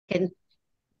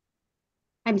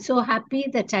I'm so happy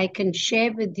that I can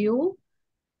share with you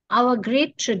our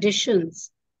great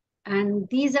traditions. And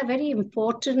these are very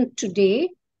important today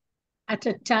at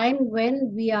a time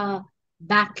when we are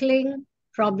battling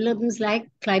problems like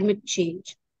climate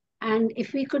change. And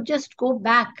if we could just go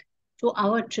back to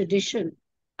our tradition,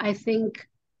 I think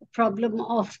the problem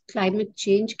of climate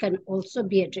change can also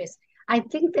be addressed. I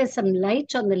think there's some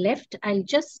light on the left. I'll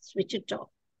just switch it off.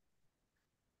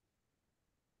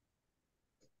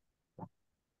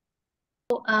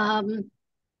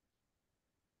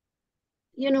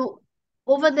 You know,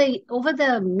 over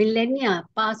the millennia,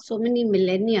 past so many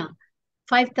millennia,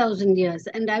 5,000 years,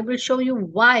 and I will show you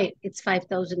why it's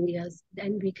 5,000 years,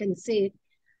 and we can say it.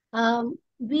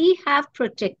 We have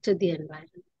protected the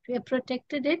environment. We have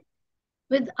protected it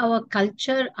with our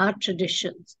culture, our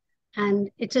traditions. And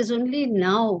it is only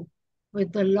now,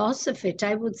 with the loss of it,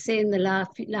 I would say in the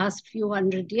last few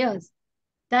hundred years,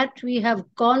 that we have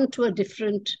gone to a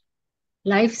different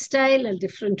lifestyle, a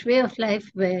different way of life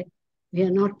where we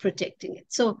are not protecting it.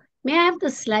 So may I have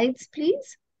the slides,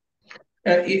 please?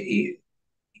 You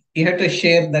have to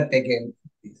share that again,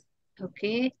 please.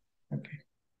 Okay. Okay.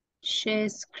 Share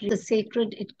screen. The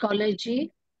sacred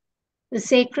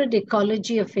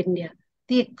ecology of India.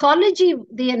 The ecology,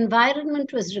 the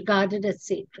environment was regarded as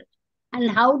sacred. And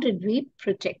how did we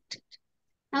protect it?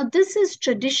 Now, this is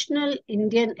traditional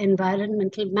Indian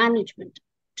environmental management.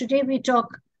 Today we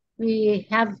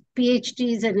have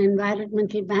PhDs in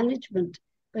environmental management,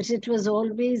 but it was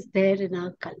always there in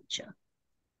our culture.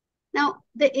 Now,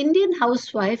 the Indian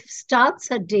housewife starts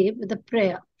her day with a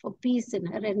prayer for peace in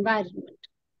her environment.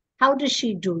 How does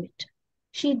she do it?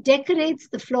 She decorates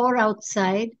the floor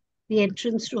outside the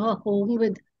entrance to her home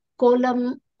with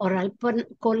kolam or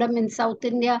kolam in South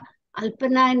India,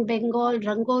 alpana in Bengal,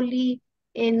 rangoli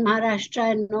in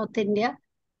Maharashtra and North India.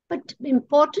 But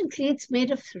importantly, it's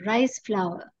made of rice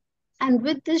flour. And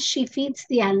with this, she feeds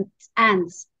the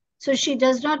ants. So she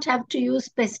does not have to use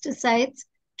pesticides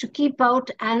to keep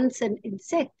out ants and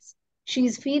insects.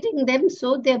 She's feeding them,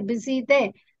 so they're busy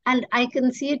there. And I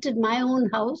can see it in my own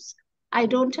house. I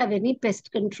don't have any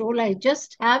pest control. I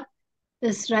just have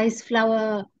this rice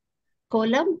flour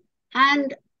column,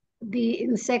 and the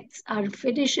insects are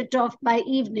finish it off by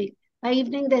evening. By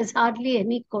evening, there's hardly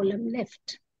any column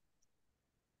left.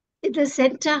 In the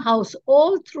center house,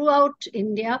 all throughout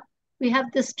India, we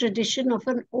have this tradition of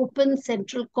an open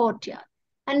central courtyard.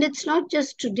 And it's not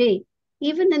just today.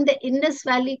 Even in the Indus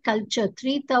Valley culture,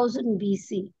 3000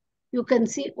 BC, you can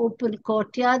see open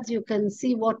courtyards. You can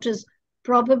see what is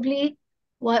probably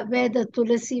where the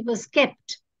tulasi was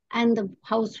kept. And the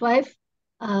housewife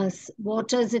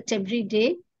waters it every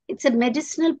day. It's a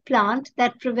medicinal plant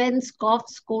that prevents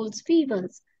coughs, colds,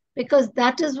 fevers, because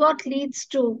that is what leads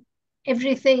to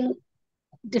everything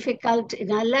difficult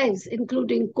in our lives,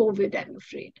 including COVID, I'm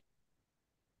afraid.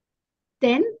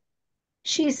 Then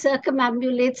she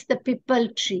circumambulates the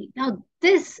pipal tree. Now,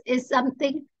 this is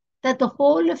something that the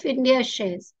whole of India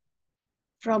shares.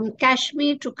 From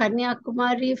Kashmir to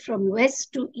Kanyakumari, from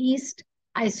west to east,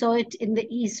 I saw it in the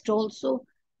east also.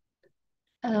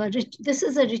 This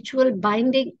is a ritual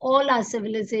binding all our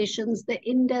civilizations, the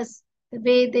Indus, the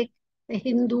Vedic, the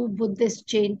Hindu, Buddhist,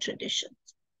 Jain traditions.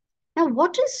 Now,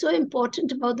 what is so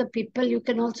important about the pipal? You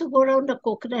can also go around a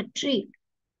coconut tree,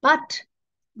 but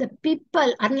the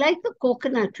pipal, unlike the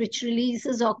coconut, which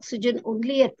releases oxygen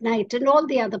only at night, and all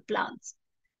the other plants,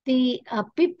 the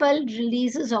pipal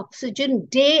releases oxygen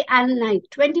day and night,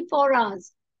 24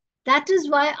 hours. That is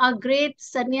why our great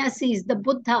sannyasis, the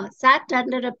Buddha, sat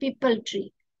under a pipal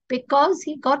tree, because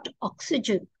he got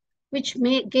oxygen, which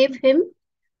gave him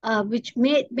which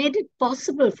made it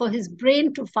possible for his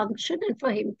brain to function and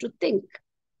for him to think.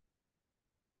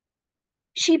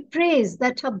 She prays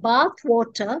that her bath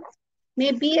water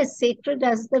may be as sacred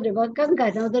as the river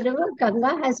Ganga. Now, the river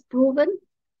Ganga has proven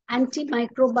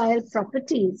antimicrobial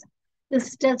properties.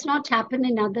 This does not happen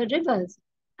in other rivers.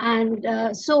 And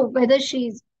so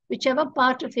whichever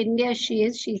part of India she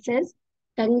is, she says,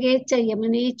 Gange cha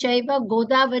Yamune chaiva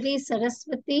Godavari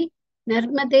Saraswati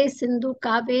Narmade Sindhu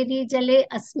Kaveri Jale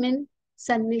Asmin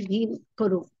Sannidhi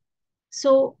Kuru.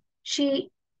 So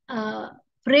she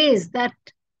prays that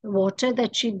the water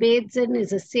that she bathes in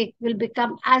will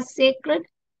become as sacred,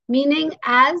 meaning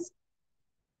as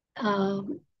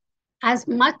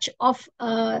much of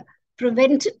a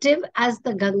preventative as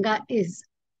the Ganga is.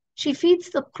 She feeds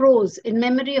the crows in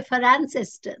memory of her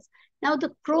ancestors. Now,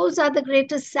 the crows are the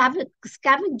greatest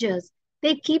scavengers.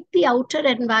 They keep the outer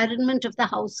environment of the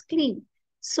house clean.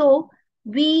 So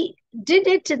we did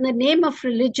it in the name of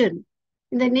religion,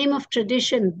 in the name of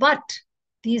tradition, but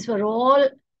these were all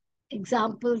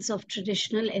examples of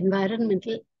traditional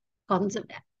environmental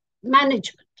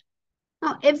management.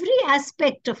 Now, every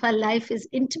aspect of our life is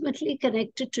intimately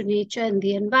connected to nature and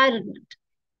the environment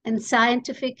and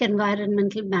scientific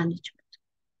environmental management,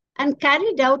 and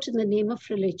carried out in the name of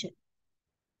religion.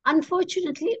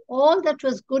 Unfortunately, all that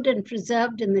was good and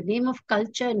preserved in the name of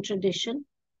culture and tradition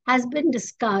has been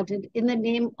discarded in the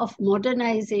name of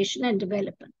modernization and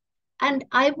development. And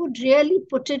I would really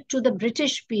put it to the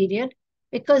British period,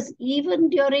 because even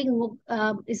during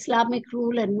Islamic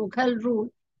rule and Mughal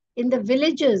rule, in the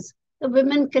villages, the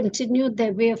women continued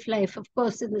their way of life. Of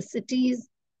course, in the cities,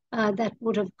 that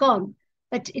would have gone.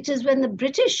 But it is when the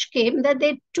British came that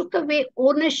they took away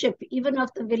ownership even of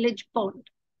the village pond.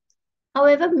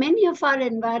 However, many of our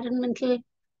environmental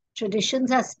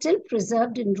traditions are still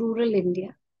preserved in rural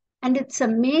India. And it's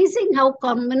amazing how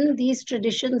common these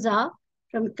traditions are,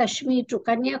 from Kashmir to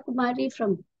Kanyakumari,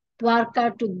 from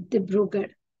Dwarka to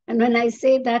Dibrugarh. And when I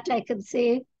say that, I can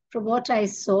say from what I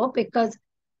saw, because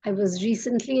I was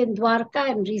recently in Dwarka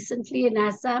and recently in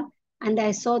Assam, and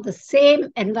I saw the same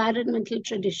environmental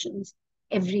traditions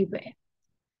everywhere.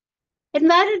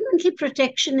 Environmental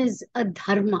protection is a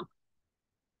dharma,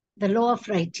 the law of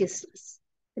righteousness.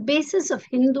 The basis of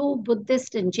Hindu,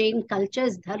 Buddhist, and Jain culture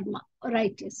is dharma, or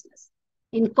righteousness,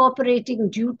 incorporating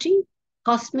duty,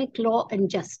 cosmic law, and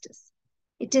justice.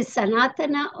 It is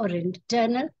sanatana, or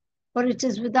eternal, for it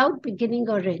is without beginning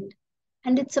or end,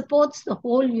 and it supports the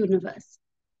whole universe.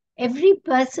 Every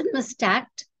person must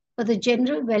act for the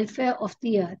general welfare of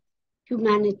the earth,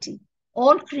 humanity,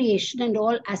 all creation, and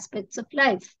all aspects of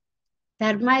life.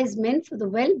 Dharma is meant for the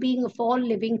well-being of all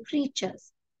living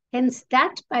creatures. Hence,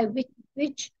 that by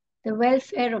which the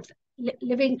welfare of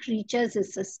living creatures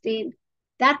is sustained,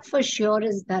 that for sure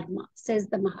is Dharma, says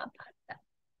the Mahabharata.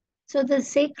 So the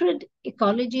sacred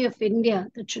ecology of India,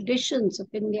 the traditions of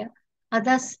India, are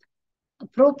thus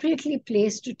appropriately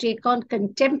placed to take on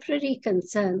contemporary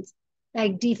concerns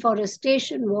like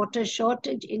deforestation, water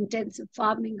shortage, intensive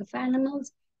farming of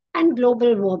animals, and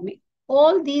global warming.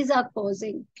 All these are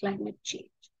causing climate change.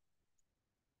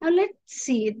 Now let's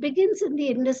see, it begins in the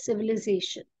Indus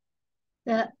civilization.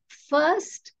 The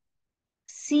first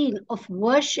scene of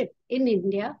worship in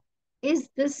India is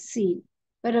this scene,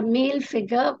 where a male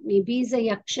figure, maybe is a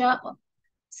yaksha,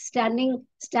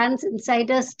 stands inside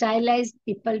a stylized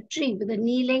pipal tree with a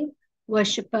kneeling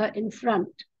worshipper in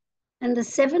front. And the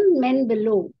 7 men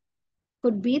below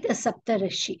could be the Sapta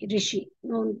Rishi,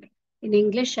 known in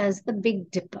English as the Big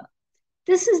Dipper.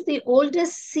 This is the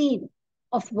oldest scene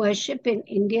of worship in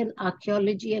Indian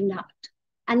archaeology and art,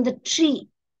 and the tree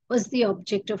was the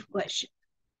object of worship.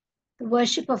 The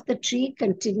worship of the tree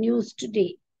continues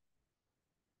today.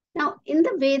 Now, in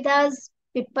the Vedas,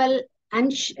 the pipal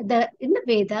and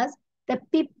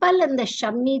the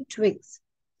shamni twigs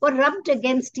were rubbed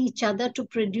against each other to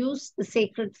produce the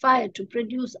sacred fire, to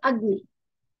produce Agni.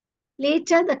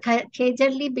 Later, the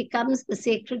Kejarli becomes the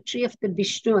sacred tree of the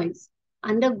Bishnois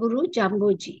under Guru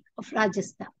Jamboji of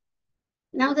Rajasthan.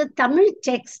 Now, the Tamil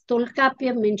text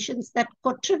Tolkapia mentions that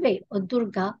Kotrave, or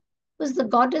Durga, was the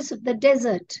goddess of the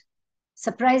desert.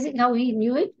 Surprising how he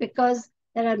knew it, because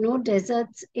there are no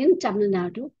deserts in Tamil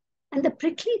Nadu. And the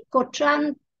prickly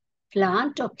Kotran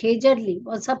plant, or Kejarli,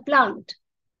 was her plant.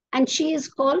 And she is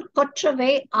called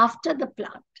Kotrave after the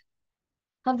plant.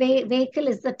 Her vehicle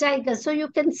is the tiger. So you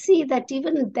can see that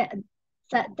even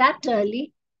that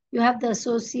early, you have the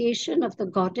association of the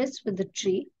goddess with the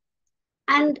tree,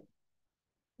 and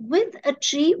with a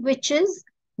tree which is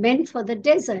meant for the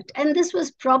desert. And this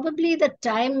was probably the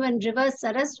time when river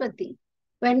Saraswati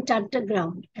went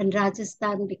underground and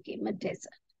Rajasthan became a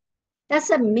desert.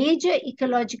 Thus, a major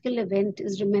ecological event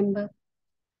is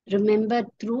remembered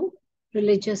through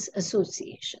religious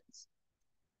associations.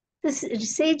 The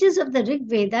sages of the Rig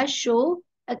Veda show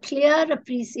a clear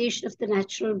appreciation of the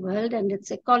natural world and its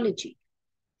ecology,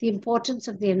 the importance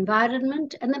of the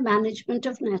environment and the management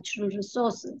of natural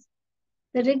resources.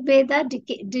 The Rig Veda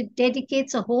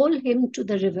dedicates a whole hymn to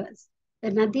the rivers,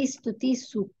 the Nadi Stuti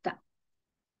Sukta.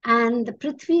 And the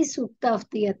Prithvi Sukta of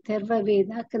the Atharva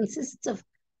Veda consists of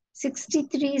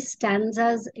 63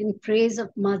 stanzas in praise of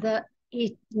Mother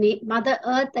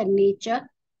Earth and nature,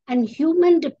 and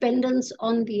human dependence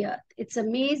on the earth. It's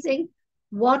amazing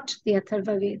what the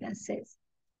Atharva Veda says.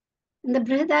 And the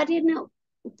Brihadaranyaka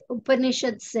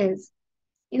Upanishad says,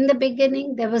 in the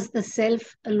beginning there was the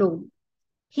self alone.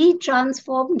 He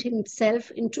transformed himself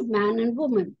into man and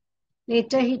woman.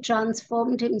 Later he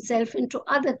transformed himself into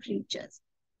other creatures,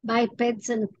 bipeds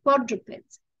and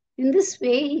quadrupeds. In this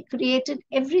way, he created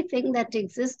everything that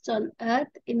exists on earth,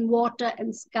 in water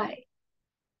and sky.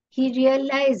 He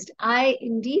realized, I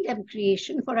indeed am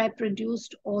creation, for I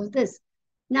produced all this.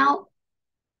 Now,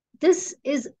 this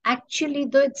is actually,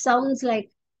 though it sounds like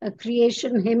a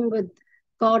creation hymn with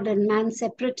God and man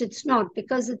separate, it's not,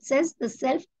 because it says the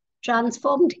self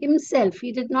transformed himself.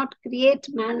 He did not create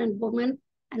man and woman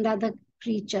and other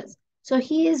creatures. So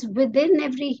he is within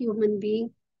every human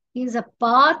being. He is a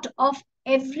part of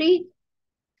every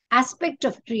aspect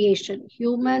of creation,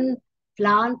 human,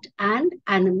 plant, and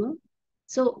animal.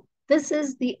 So this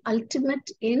is the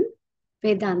ultimate in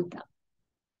Vedanta.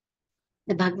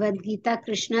 The Bhagavad Gita,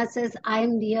 Krishna says, I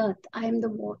am the earth, I am the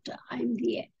water, I am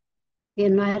the air. The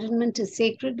environment is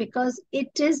sacred because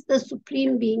it is the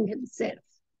Supreme Being himself.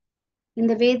 In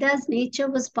the Vedas,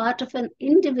 nature was part of an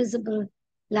indivisible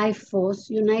life force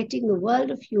uniting the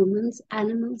world of humans,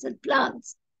 animals, and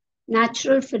plants.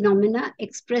 Natural phenomena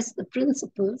express the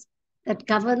principles that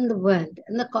govern the world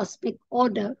and the cosmic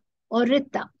order, or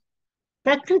Rita.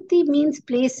 Prakriti means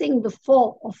placing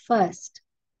before or first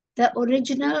the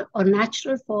original or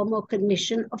natural form or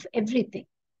condition of everything,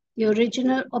 the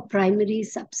original or primary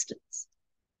substance.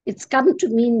 It's come to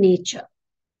mean nature.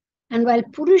 And while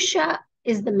Purusha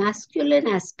is the masculine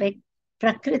aspect,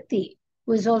 Prakriti,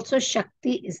 who is also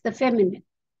Shakti, is the feminine.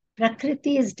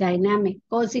 Prakriti is dynamic,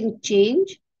 causing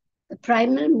change, the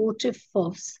primal motive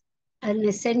force, an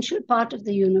essential part of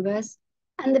the universe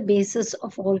and the basis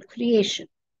of all creation.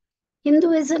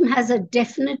 Hinduism has a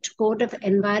definite code of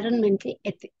environmental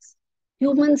ethics.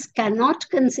 Humans cannot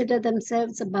consider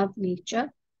themselves above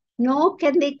nature, nor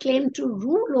can they claim to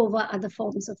rule over other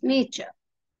forms of nature.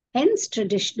 Hence,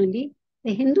 traditionally,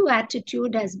 the Hindu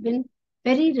attitude has been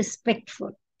very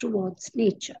respectful towards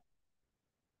nature.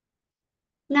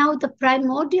 Now, the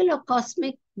primordial or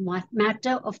cosmic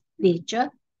matter of nature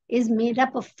is made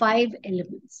up of 5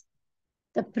 elements.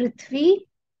 The Prithvi,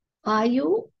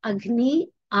 Vayu, Agni,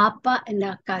 Apa, and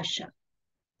Akasha.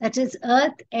 That is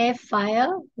earth, air,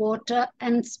 fire, water,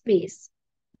 and space,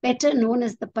 better known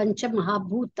as the Pancha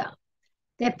Mahabhuta.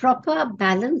 Their proper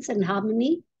balance and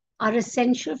harmony are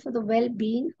essential for the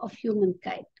well-being of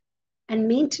humankind. And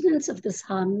maintenance of this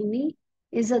harmony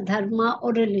is a dharma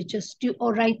or religious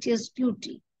or righteous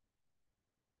duty.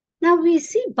 Now we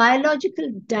see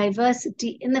biological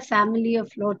diversity in the family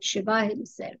of Lord Shiva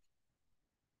himself.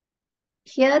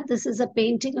 Here, this is a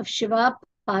painting of Shiva,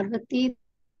 Parvati,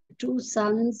 the 2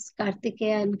 sons,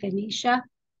 Kartikeya and Ganesha,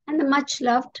 and the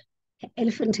much-loved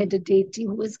elephant-headed deity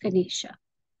who is Ganesha.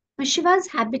 Now, Shiva's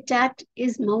habitat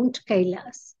is Mount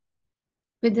Kailas,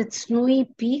 with its snowy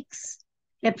peaks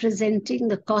representing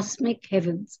the cosmic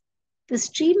heavens. The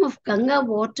stream of Ganga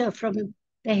water from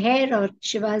the hair of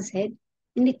Shiva's head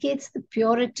indicates the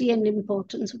purity and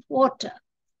importance of water.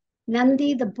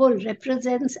 Nandi, the bull,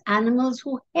 represents animals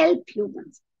who help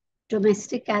humans.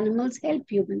 Domestic animals help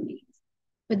human beings.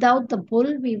 Without the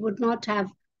bull, we would not have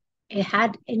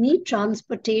had any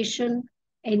transportation,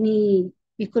 we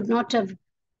could not have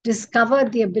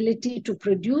discovered the ability to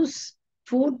produce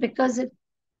food because it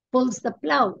pulls the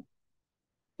plow.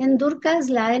 And Durga's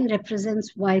lion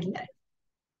represents wildlife.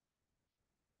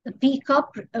 The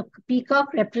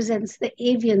peacock represents the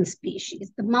avian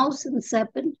species. The mouse and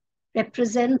serpent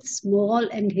represent small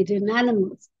and hidden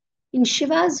animals. In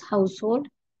Shiva's household,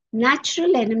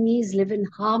 natural enemies live in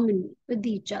harmony with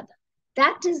each other.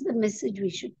 That is the message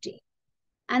we should take.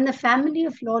 And the family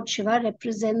of Lord Shiva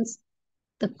represents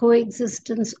the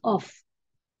coexistence of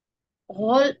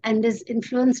all and is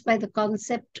influenced by the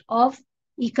concept of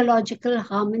ecological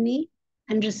harmony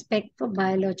and respect for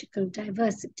biological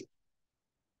diversity.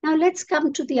 Now let's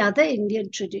come to the other Indian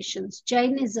traditions.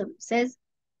 Jainism says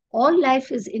all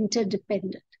life is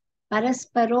interdependent.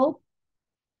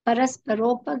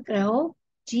 Parasparopagraho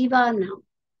jivanam.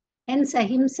 Hence,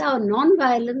 ahimsa or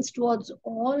non-violence towards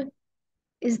all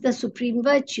is the supreme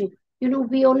virtue.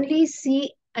 We only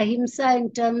see ahimsa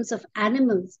in terms of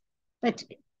animals, but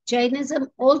Jainism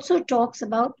also talks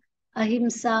about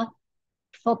ahimsa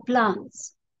for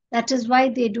plants. That is why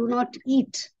they do not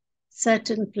eat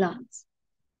certain plants.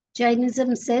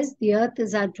 Jainism says the earth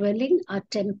is our dwelling, our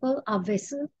temple, our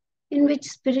vessel, in which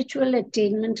spiritual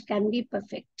attainment can be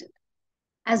perfected.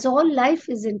 As all life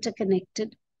is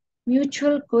interconnected,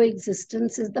 mutual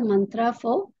coexistence is the mantra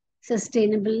for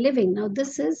sustainable living. Now,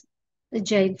 this is the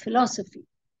Jain philosophy.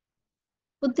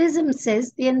 Buddhism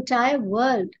says the entire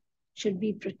world should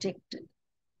be protected.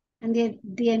 And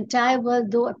the entire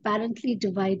world, though apparently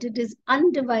divided, is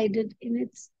undivided in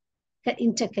its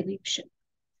interconnection.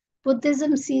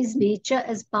 Buddhism sees nature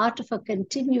as part of a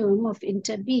continuum of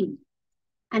interbeing.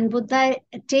 And Buddha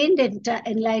attained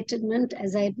enlightenment,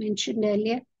 as I mentioned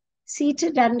earlier,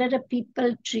 seated under a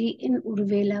peepal tree in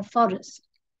Uruvela forest.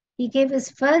 He gave his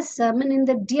first sermon in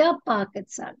the deer park at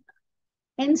Sarna.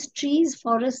 Hence, trees,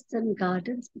 forests, and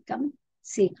gardens become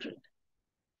sacred.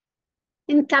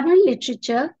 In Tamil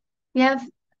literature, we have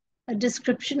a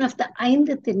description of the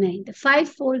Aindathinai, the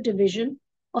five-fold division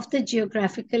of the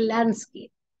geographical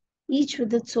landscape, each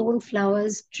with its own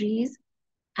flowers, trees,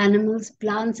 animals,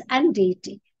 plants, and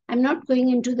deity. I'm not going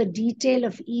into the detail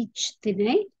of each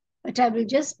Thinai, but I will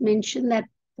just mention that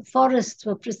the forests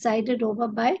were presided over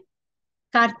by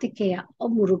Kartikeya or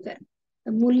Murugan.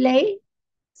 The Mullai,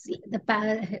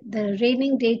 the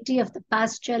reigning deity of the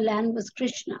pasture land, was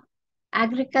Krishna.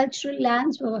 Agricultural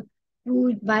lands were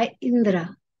ruled by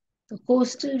Indra. The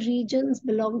coastal regions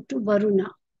belonged to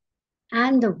Varuna.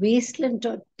 And the wasteland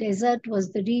or desert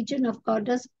was the region of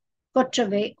goddess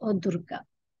Kotravai or Durga,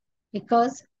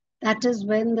 because that is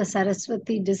when the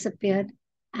Saraswati disappeared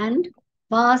and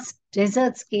vast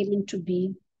deserts came into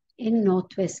being in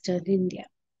northwestern India.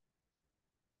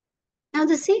 Now,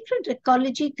 the sacred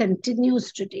ecology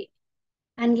continues today,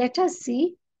 and let us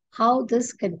see how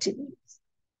this continues.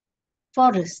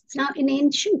 Forests. Now, in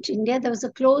ancient India, there was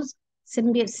a close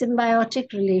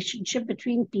symbiotic relationship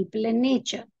between people and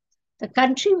nature. The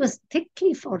country was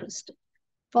thickly forested.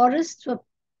 Forests were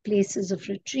places of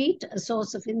retreat, a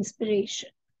source of inspiration.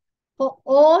 For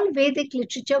all Vedic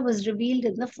literature was revealed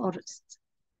in the forests.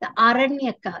 The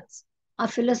Aranyakas are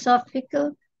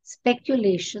philosophical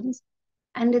speculations,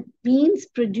 and it means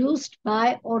produced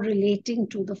by or relating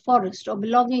to the forest or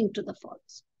belonging to the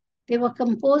forest. They were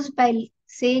composed by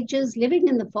sages living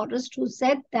in the forest who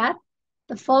said that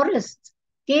the forests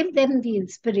gave them the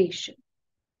inspiration.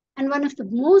 And one of the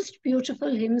most beautiful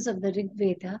hymns of the Rig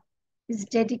Veda is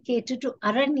dedicated to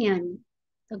Aranyani,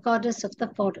 the goddess of the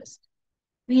forest.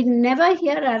 We never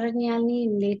hear Aranyani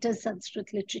in later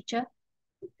Sanskrit literature,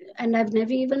 and I've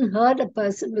never even heard a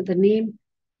person with the name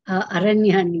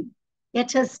Aranyani.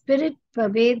 Yet her spirit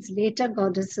pervades later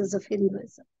goddesses of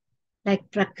Hinduism, like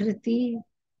Prakriti,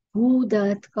 Bhu, the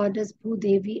earth goddess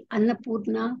Bhudevi,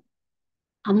 Annapurna,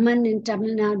 Amman in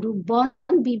Tamil Nadu, Bon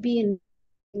Bibi in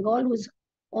Bengal, who is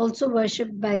also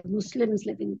worshipped by Muslims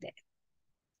living there.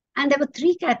 And there were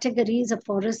three categories of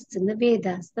forests in the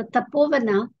Vedas. The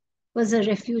Tapovana was a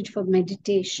refuge for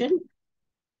meditation,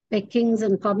 where kings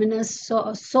and commoners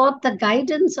sought the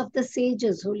guidance of the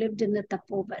sages who lived in the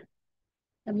Tapovan.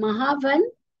 The Mahavan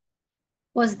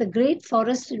was the great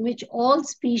forest in which all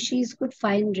species could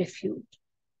find refuge.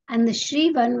 And the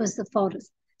Shrivan was the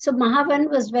forest. So Mahavan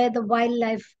was where the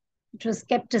wildlife, it was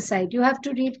kept aside. You have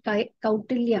to read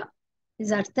Kautilya,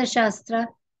 his Arthashastra,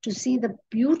 to see the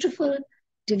beautiful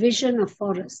division of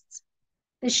forests.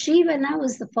 The Shrivana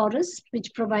was the forest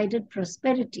which provided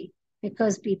prosperity,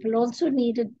 because people also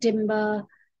needed timber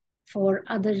for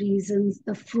other reasons,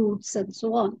 the fruits and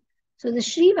so on. So the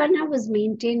Shrivana was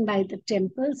maintained by the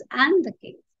temples and the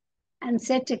kings and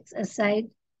set aside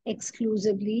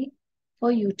exclusively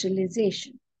for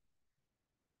utilization.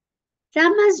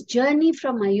 Rama's journey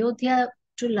from Ayodhya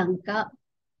to Lanka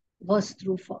was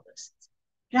through forests.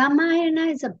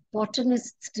 Ramayana is a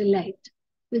botanist's delight,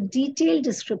 with detailed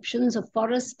descriptions of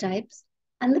forest types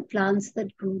and the plants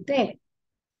that grew there.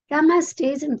 Rama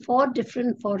stays in 4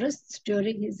 different forests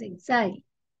during his exile.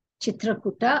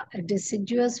 Chitrakuta, a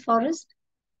deciduous forest;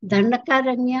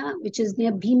 Dandakaranya, which is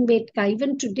near Bhimbetka.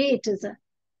 Even today it is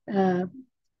a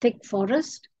thick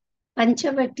forest.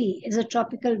 Panchavati is a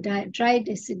tropical dry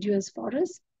deciduous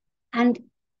forest. And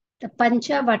the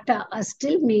Panchavata are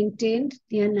still maintained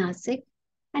near Nasik.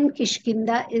 And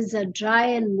Kishkinda is a dry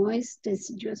and moist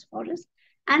deciduous forest.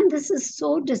 And this is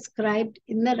so described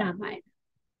in the Ramayana.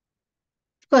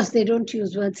 Of course, they don't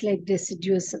use words like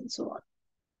deciduous and so on.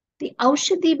 The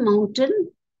Aushadhi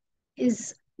mountain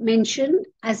is mentioned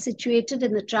as situated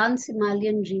in the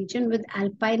Trans-Himalayan region with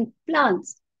alpine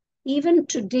plants. Even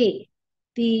today,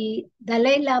 the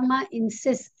Dalai Lama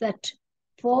insists that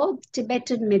for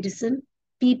Tibetan medicine,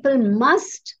 people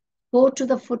must go to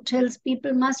the foothills,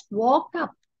 people must walk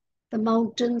up the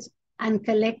mountains and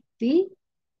collect the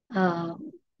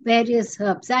various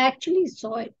herbs. I actually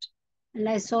saw it, and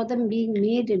I saw them being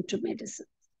made into medicine.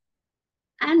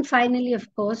 And finally,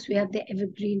 of course, we have the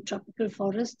evergreen tropical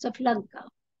forests of Lanka.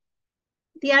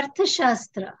 The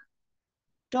Arthashastra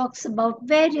talks about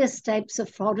various types of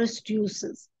forest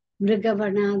uses: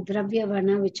 Mrigavana,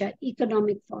 Dravyavana, which are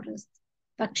economic forests;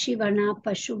 Pakshivana,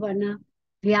 Pashuvana,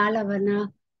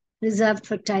 Vyalavana, reserved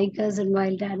for tigers and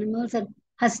wild animals; and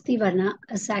Hastivana,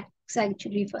 a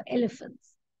sanctuary for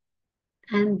elephants.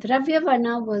 And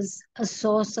Dravyavana was a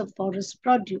source of forest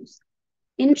produce.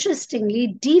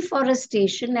 Interestingly,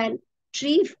 deforestation and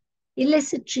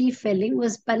illicit tree felling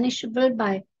was punishable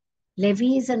by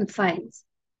levies and fines.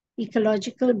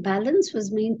 Ecological balance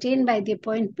was maintained by the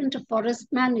appointment of forest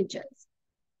managers,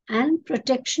 and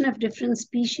protection of different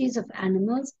species of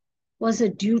animals was a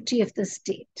duty of the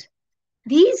state.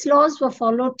 These laws were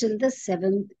followed till the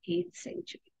 7th, 8th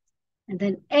century, and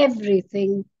then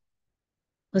everything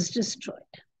was destroyed.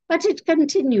 But it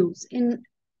continues in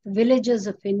the villages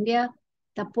of India.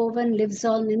 Tapovan lives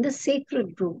on in the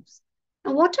sacred groves.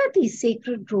 Now, what are these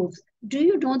sacred groves? Do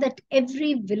you know that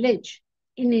every village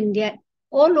in India,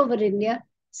 all over India,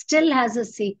 still has a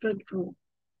sacred grove?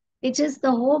 It is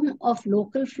the home of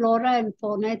local flora and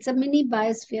fauna. It's a mini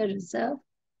biosphere reserve.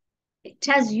 It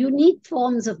has unique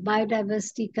forms of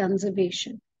biodiversity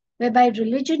conservation, whereby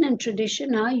religion and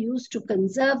tradition are used to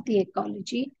conserve the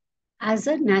ecology as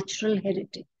a natural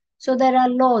heritage. So there are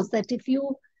laws that if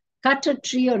you cut a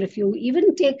tree or if you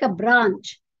even take a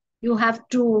branch, you have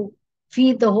to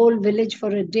feed the whole village for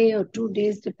a day or 2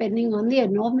 days, depending on the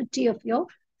enormity of your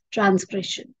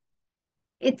transgression.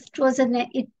 It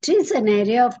is an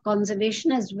area of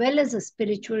conservation as well as a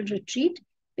spiritual retreat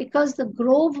because the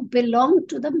grove belonged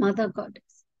to the mother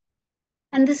goddess.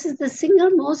 And this is the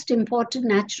single most important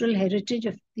natural heritage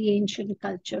of the ancient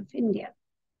culture of India.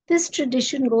 This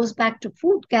tradition goes back to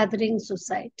food gathering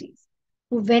societies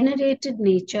who venerated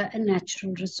nature and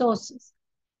natural resources.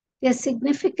 They are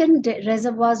significant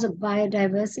reservoirs of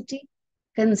biodiversity,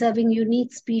 conserving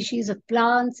unique species of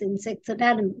plants, insects, and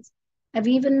animals.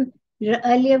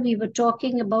 Earlier we were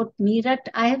talking about Meerut.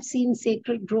 I have seen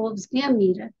sacred groves near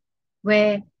Meerut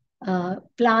where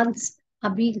plants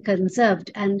are being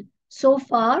conserved. And so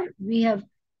far we have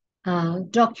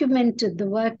documented the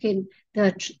work in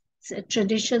the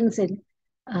traditions in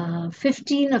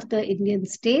 15 of the Indian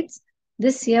states.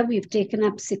 This year we've taken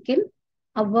up Sikkim.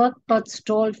 Our work got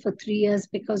stalled for 3 years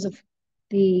because of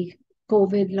the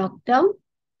COVID lockdown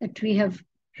that we have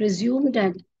resumed,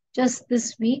 and just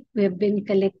this week we have been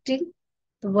collecting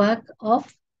the work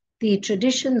of the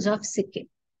traditions of Sikkim.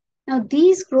 Now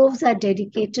these groves are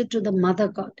dedicated to the mother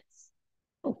goddess,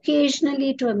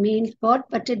 occasionally to a male god,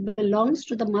 but it belongs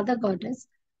to the mother goddess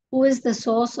who is the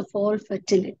source of all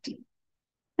fertility.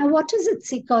 Now, what is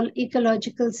its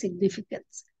ecological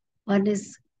significance? One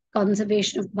is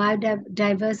conservation of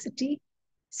biodiversity.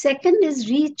 Second is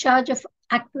recharge of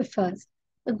aquifers.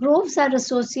 The groves are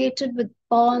associated with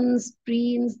ponds,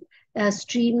 streams,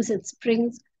 and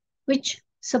springs, which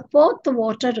support the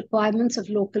water requirements of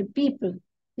local people.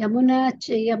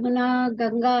 Yamuna,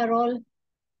 Ganga are all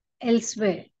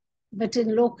elsewhere. But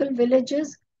in local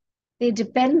villages, they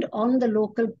depend on the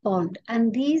local pond.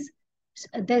 And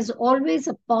there's always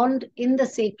a pond in the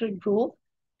sacred grove,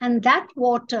 and that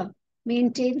water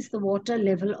maintains the water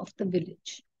level of the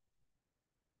village.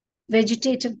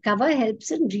 Vegetative cover helps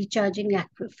in recharging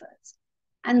aquifers.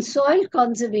 And soil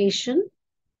conservation,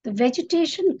 the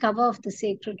vegetation cover of the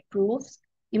sacred groves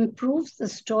improves the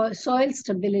soil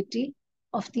stability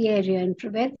of the area and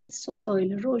prevents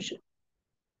soil erosion.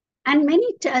 And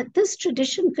this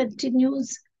tradition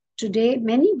continues today.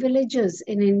 Many villages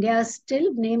in India are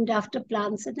still named after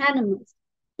plants and animals.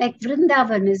 Like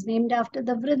Vrindavan is named after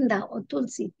the Vrinda or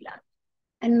Tulsi plant,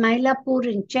 and Mylapore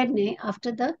in Chennai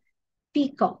after the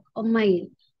peacock or Mail.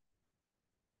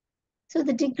 So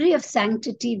the degree of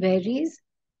sanctity varies.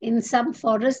 In some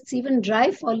forests, even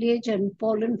dry foliage and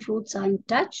pollen fruits are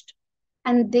untouched.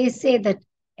 And they say that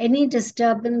any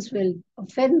disturbance will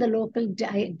offend the local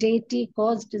deity,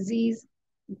 cause disease,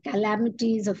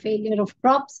 calamities, or failure of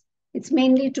crops. It's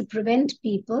mainly to prevent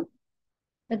people.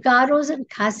 The Garos and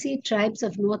Khasi tribes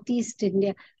of Northeast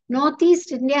India.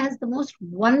 Northeast India has the most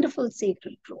wonderful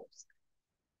sacred groves.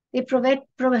 They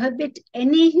prohibit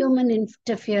any human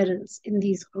interference in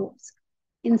these groves.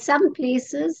 In some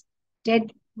places,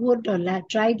 dead wood or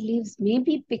dried leaves may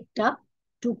be picked up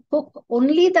to cook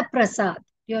only the prasad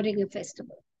during a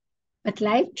festival. But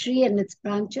live tree and its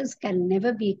branches can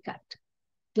never be cut.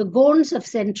 The Gonds of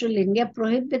central India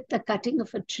prohibit the cutting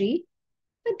of a tree,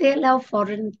 but they allow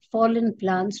fallen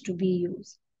plants to be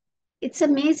used. It's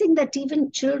amazing that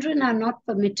even children are not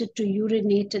permitted to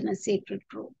urinate in a sacred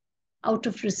grove out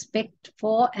of respect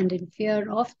for and in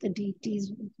fear of the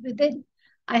deities within.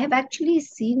 I have actually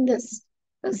seen this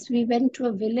because we went to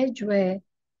a village where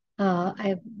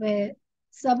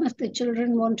some of the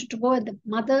children wanted to go, and the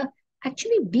mother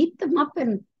actually beat them up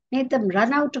and made them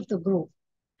run out of the grove.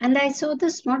 And I saw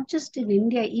this not just in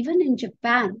India, even in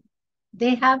Japan.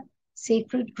 They have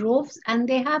sacred groves and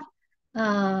they have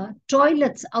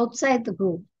toilets outside the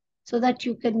grove so that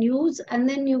you can use, and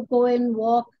then you go and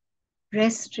walk,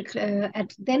 rest,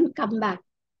 and then come back.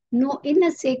 No, in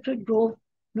a sacred grove,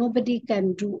 nobody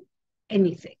can do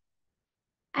anything.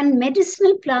 And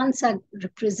medicinal plants are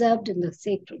preserved in the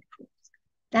sacred groves.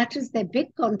 That is their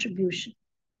big contribution.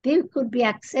 They could be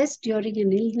accessed during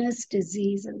an illness,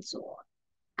 disease, and so on.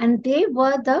 And they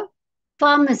were the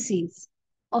pharmacies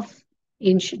of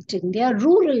ancient India,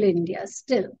 rural India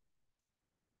still.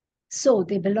 So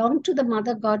they belong to the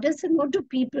mother goddess. And what do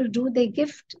people do? They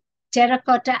gift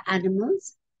terracotta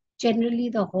animals, generally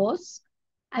the horse,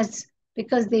 as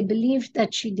because they believe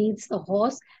that she needs the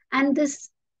horse. And this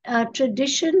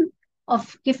tradition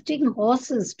of gifting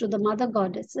horses to the mother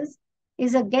goddesses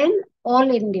is again all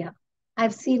India.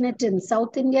 I've seen it in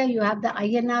South India, you have the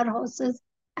INR horses.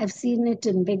 I've seen it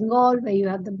in Bengal, where you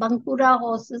have the Bankura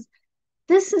horses.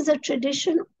 This is a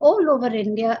tradition all over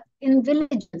India in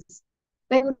villages,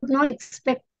 where you would not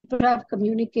expect people to have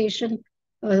communication.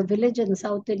 A village in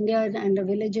South India and a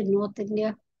village in North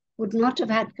India would not have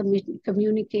had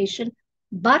communication,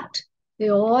 but they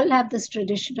all have this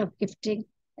tradition of gifting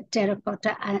a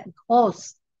terracotta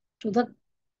horse to the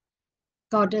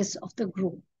goddess of the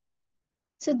grove.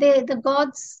 So the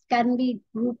gods can be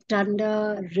grouped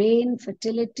under rain,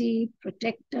 fertility,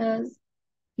 protectors,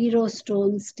 hero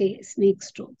stones, snake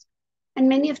stones. And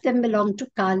many of them belong to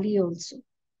Kali also.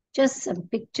 Just some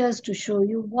pictures to show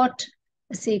you what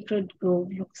a sacred grove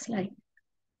looks like.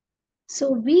 So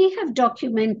we have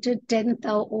documented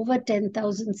over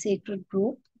 10,000 sacred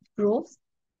groves.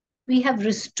 We have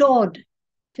restored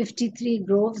 53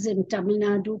 groves in Tamil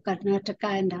Nadu, Karnataka,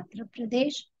 and Andhra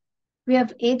Pradesh. We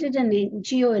have aided an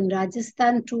NGO in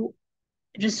Rajasthan to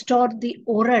restore the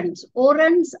Orans.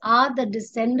 Orans are the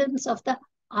descendants of the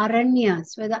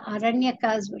Aranyas, where the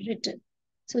Aranyakas were written.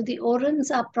 So the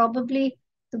Orans are probably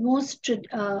the most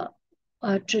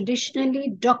traditionally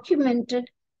documented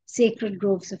sacred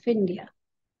groves of India.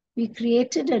 We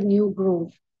created a new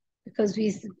grove because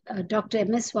Dr.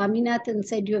 M.S. Swaminathan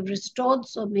said, you have restored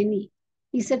so many.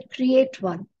 He said, create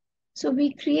one. So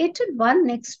we created one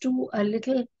next to a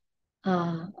little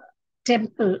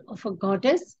temple of a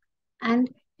goddess, and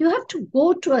you have to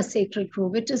go to a sacred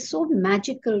grove. It is so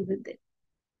magical with it.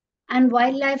 And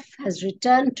wildlife has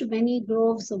returned to many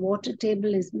groves. The water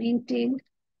table is maintained.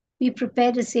 We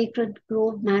prepared a sacred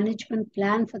grove management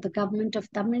plan for the government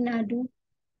of Tamil Nadu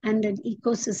and an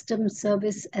ecosystem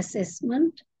service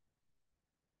assessment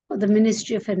for the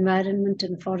Ministry of Environment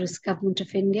and Forest Government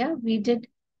of India. We did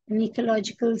an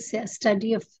ecological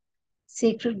study of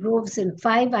sacred groves in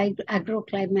 5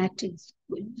 agroclimatic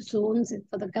zones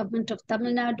for the government of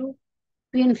Tamil Nadu.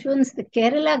 We influenced the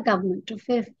Kerala government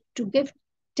to give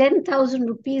 10,000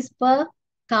 rupees per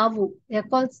kavu. They are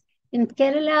called, in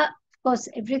Kerala, of course,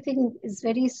 everything is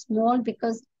very small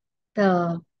because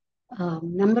the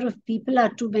number of people are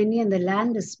too many and the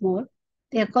land is small.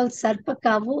 They are called Sarpa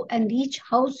Kavu, and each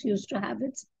house used to have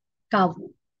its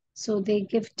kavu. So they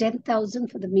give 10,000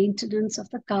 for the maintenance of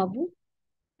the kavu,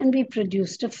 and we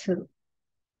produced a film.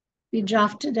 We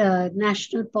drafted a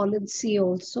national policy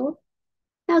also.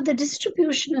 Now, the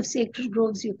distribution of sacred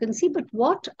groves you can see, but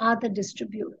what are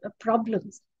the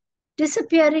problems?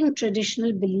 Disappearing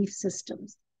traditional belief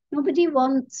systems. Nobody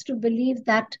wants to believe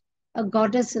that a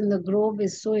goddess in the grove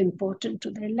is so important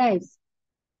to their lives.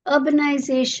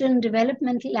 Urbanization,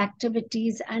 developmental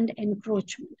activities, and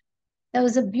encroachment. There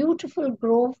was a beautiful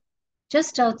grove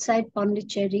just outside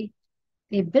Pondicherry.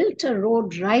 They built a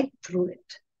road right through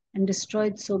it and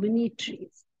destroyed so many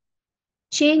trees.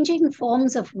 Changing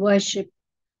forms of worship.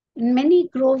 In many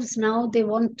groves now, they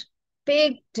want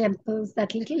big temples.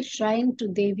 That little shrine to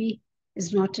Devi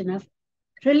is not enough.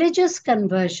 Religious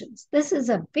conversions. This is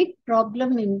a big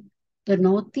problem in the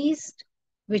Northeast,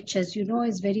 which, as you know,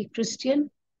 is very Christian.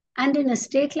 And in a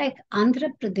state like Andhra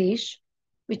Pradesh,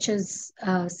 which is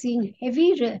seeing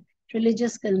heavy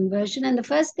religious conversion. And the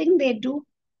first thing they do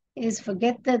is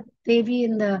forget the Devi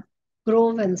in the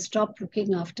grove and stop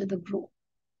looking after the grove.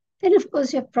 Then, of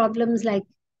course, you have problems like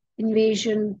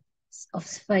invasion of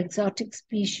exotic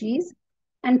species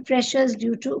and pressures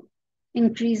due to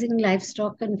increasing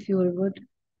livestock and fuelwood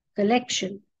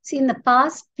collection. See, in the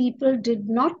past, people did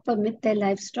not permit their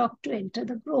livestock to enter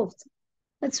the groves.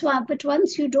 That's why, but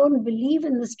once you don't believe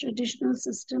in this traditional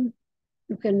system,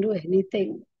 you can do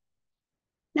anything.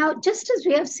 Now, just as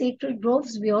we have sacred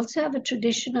groves, we also have a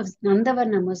tradition of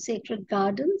Nandavanam, or sacred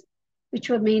gardens, which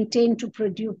were maintained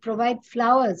to provide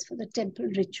flowers for the temple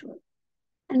ritual.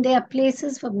 And they are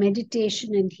places for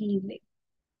meditation and healing.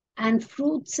 And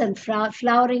fruits and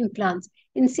flowering plants.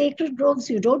 In sacred groves,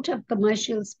 you don't have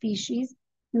commercial species.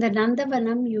 In the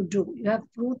Nandavanam, you do. You have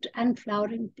fruit and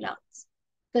flowering plants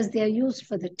because they are used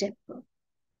for the temple.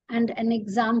 And an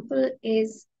example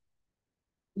is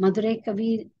Madurai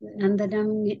Kavi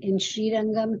Nandanam in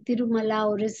Srirangam, Tirumala,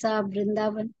 Orissa,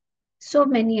 Vrindavan, so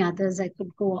many others I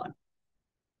could go on.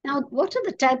 Now, what are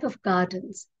the type of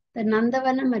gardens? The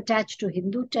Nandavanam attached to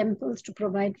Hindu temples to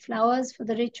provide flowers for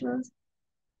the rituals.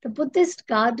 The Buddhist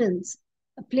gardens,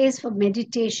 a place for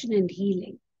meditation and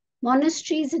healing.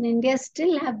 Monasteries in India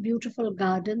still have beautiful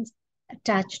gardens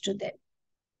attached to them.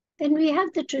 Then we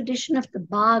have the tradition of the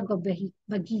Bagh or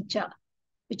Bagicha,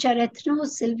 which are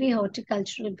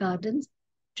ethno-silvi-horticultural gardens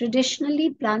traditionally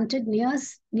planted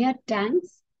near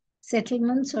tanks,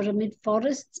 settlements, or amid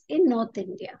forests in North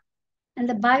India. And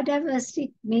the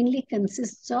biodiversity mainly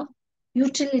consists of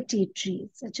utility trees,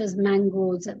 such as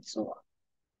mangoes and so on.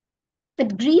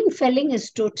 But green felling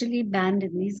is totally banned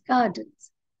in these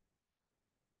gardens.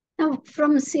 Now,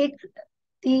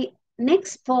 the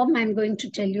next form I'm going to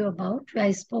tell you about, where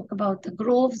I spoke about the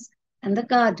groves and the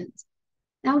gardens.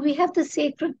 Now we have the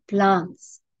sacred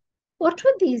plants. What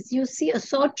were these? You see a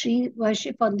saw tree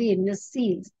worship on the inner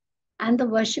seals and the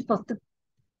worship of the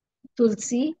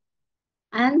tulsi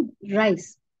and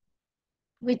rice,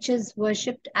 which is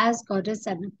worshipped as goddess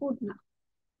Annapurna.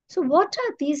 So what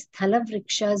are these thala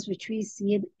vrikshas which we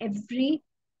see in every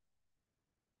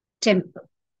temple?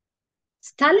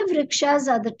 Sthala vrikshas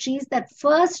are the trees that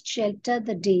first shelter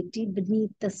the deity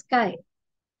beneath the sky.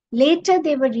 Later,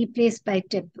 they were replaced by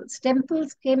temples.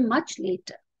 Temples came much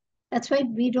later. That's why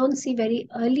we don't see very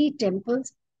early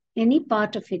temples in any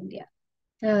part of India.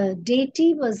 The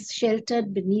deity was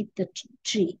sheltered beneath the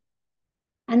tree.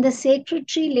 And the sacred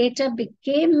tree later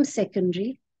became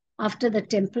secondary after the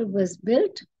temple was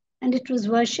built, and it was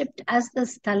worshipped as the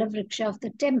Sthala Vriksha of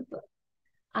the temple.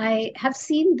 I have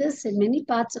seen this in many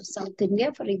parts of South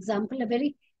India. For example, a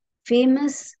very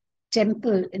famous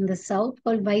temple in the south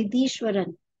called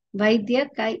Vaidishwaran. Vaidya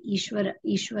Kai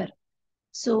Ishwar.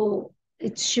 So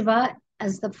it's Shiva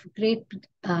as the great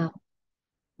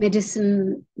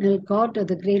medicinal god or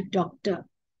the great doctor.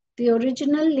 The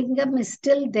original lingam is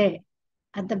still there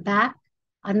at the back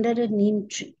under a neem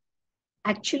tree.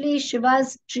 Actually,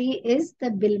 Shiva's tree is the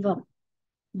bilvam.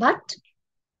 But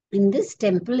in this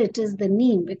temple, it is the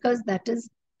neem because that is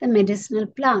the medicinal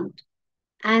plant.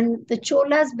 And the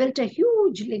Cholas built a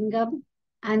huge lingam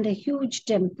and a huge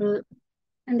temple,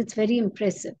 and it's very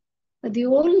impressive. But the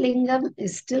old lingam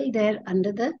is still there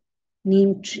under the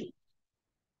neem tree.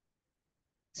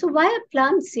 So why are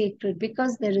plants sacred?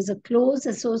 Because there is a close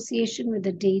association with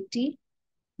the deity.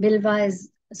 Bilva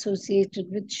is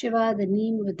associated with Shiva, the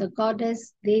neem with the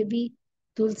goddess, Devi,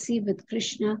 Tulsi with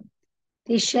Krishna.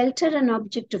 They shelter an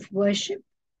object of worship.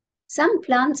 Some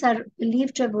plants are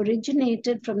believed to have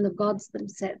originated from the gods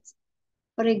themselves.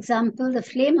 For example, the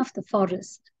flame of the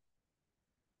forest,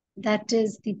 that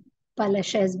is the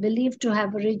Palasha, is believed to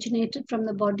have originated from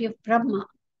the body of Brahma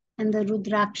and the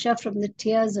Rudraksha from the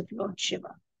tears of Lord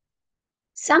Shiva.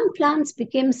 Some plants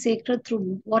became sacred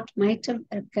through what might have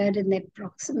occurred in their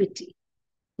proximity,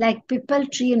 like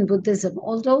Pipal tree in Buddhism.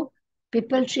 Although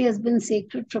Pipal tree has been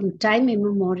sacred from time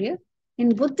immemorial,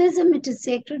 in Buddhism it is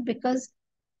sacred because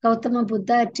Gautama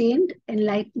Buddha attained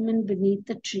enlightenment beneath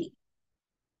the tree.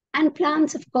 And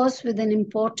plants, of course, with an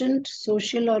important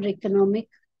social or economic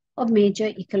or major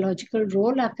ecological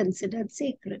role are considered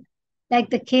sacred. Like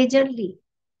the Kejarli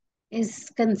is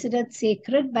considered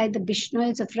sacred by the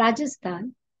Bishnois of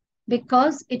Rajasthan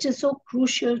because it is so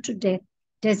crucial to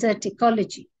desert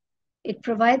ecology. It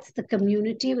provides the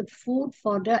community with food,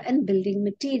 fodder, and building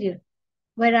material.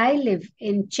 Where I live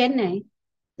in Chennai,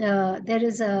 there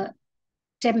is a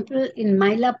temple in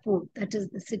Mylapore, that is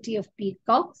the city of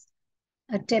peacocks,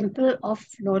 a temple of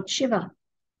Lord Shiva.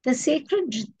 The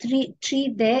sacred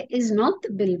tree there is not the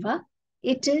bilva,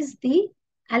 it is the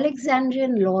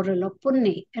Alexandrian laurel or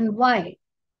punne. And why?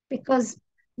 Because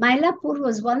Mylapore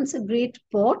was once a great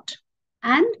port,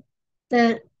 and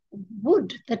the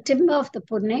wood, the timber of the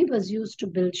punne was used to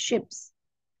build ships.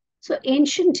 So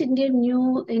ancient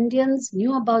Indians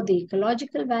knew about the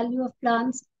ecological value of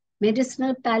plants,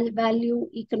 medicinal value,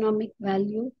 economic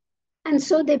value, and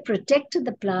so they protected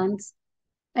the plants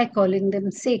by calling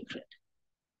them sacred.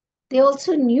 They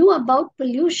also knew about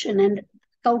pollution, and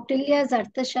Kautilya's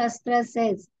Arthashastra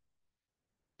says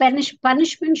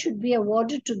punishment should be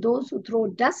awarded to those who throw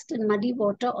dust and muddy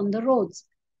water on the roads.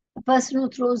 A person who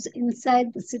throws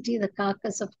inside the city the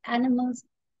carcass of animals,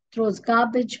 throws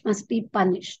garbage, must be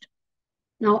punished.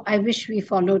 Now, I wish we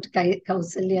followed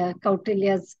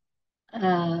Kautilya's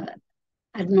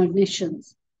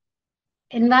admonitions.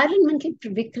 Environmental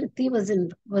Vikriti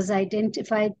was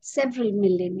identified several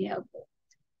millennia ago.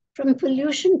 From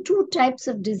pollution, two types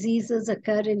of diseases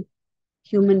occur in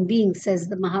human beings, says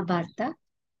the Mahabharata.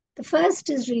 The first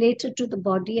is related to the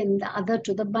body and the other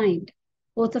to the mind,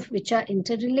 both of which are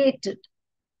interrelated.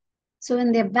 So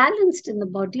when they're balanced in the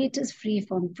body, it is free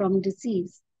from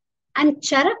disease. And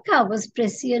Charaka was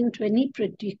prescient when he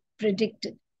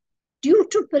predicted, due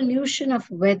to pollution of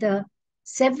weather,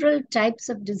 several types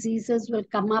of diseases will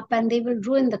come up and they will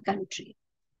ruin the country.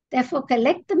 Therefore,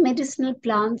 collect the medicinal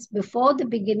plants before the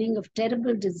beginning of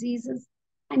terrible diseases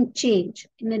and change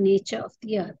in the nature of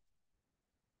the earth.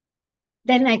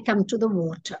 Then I come to the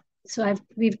water. So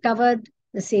we've covered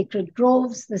the sacred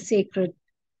groves, the sacred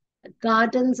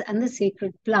gardens, and the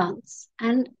sacred plants.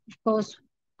 And of course,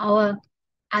 our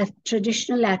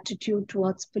traditional attitude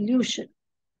towards pollution.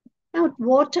 Now,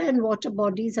 water and water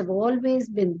bodies have always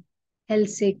been held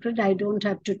sacred. I don't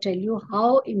have to tell you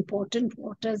how important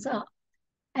waters are.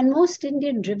 And most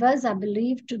Indian rivers are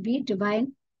believed to be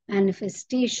divine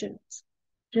manifestations.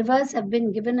 Rivers have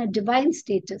been given a divine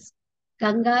status.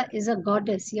 Ganga is a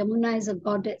goddess, Yamuna is a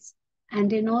goddess.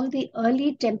 And in all the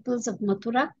early temples of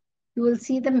Mathura, you will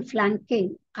see them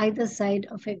flanking either side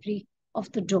of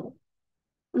the door.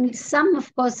 Only some,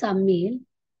 of course, are male,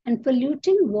 and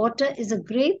polluting water is a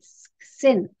great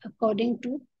sin according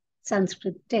to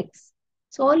Sanskrit texts.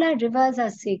 So all our rivers are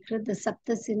sacred. The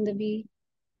Sapta Sindhavi,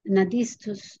 Nadi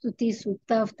Stuti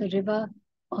Sutta of the river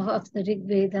of the Rig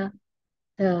Veda,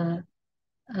 the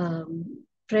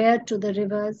prayer to the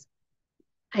rivers,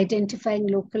 identifying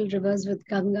local rivers with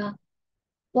Ganga.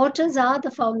 Waters are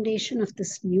the foundation of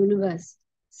this universe,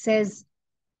 says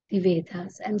the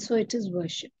Vedas, and so it is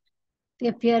worshipped. They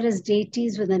appear as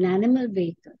deities with an animal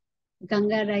vehicle.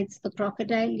 Ganga rides the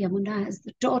crocodile, Yamuna has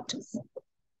the tortoise,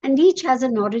 and each has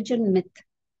an origin myth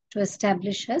to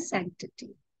establish her sanctity.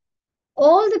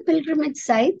 All the pilgrimage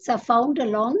sites are found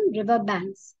along river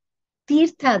banks.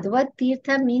 Tirtha, the word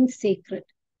Tirtha means sacred.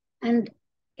 And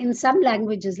in some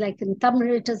languages, like in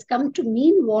Tamil, it has come to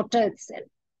mean water itself.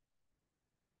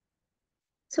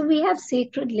 So we have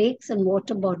sacred lakes and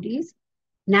water bodies,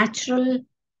 natural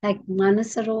like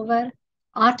Manasarovar,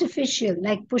 artificial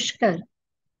like Pushkar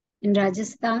in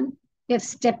Rajasthan. We have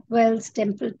step wells,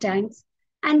 temple tanks,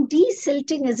 and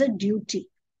desilting is a duty,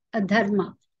 a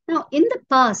dharma. Now, in the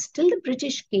past, till the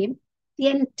British came, the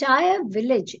entire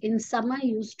village in summer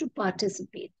used to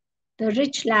participate. The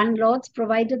rich landlords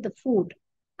provided the food,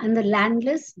 and the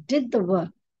landless did the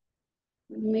work.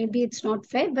 Maybe it's not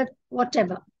fair, but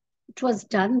whatever. It was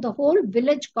done. The whole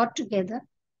village got together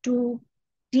to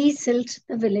desilt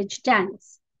the village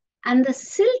tanks. And the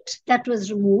silt that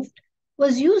was removed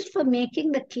was used for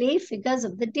making the clay figures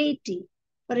of the deity.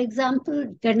 For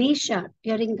example, Ganesha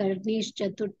during Ganesh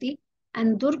Chaturthi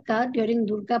and Durga during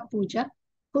Durga Puja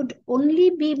could only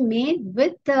be made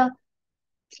with the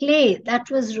clay that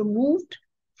was removed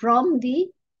from the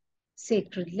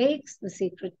sacred lakes, the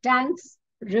sacred tanks,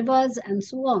 rivers, and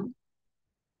so on.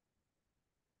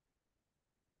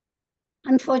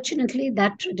 Unfortunately,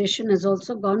 that tradition has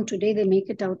also gone. Today, they make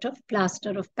it out of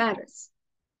plaster of Paris.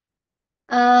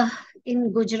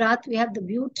 In Gujarat, we have the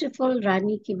beautiful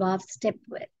Rani Ki Vav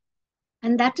stepwell.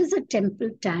 And that is a temple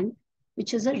tank,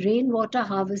 which is a rainwater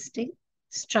harvesting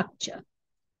structure.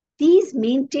 These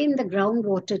maintain the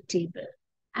groundwater table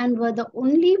and were the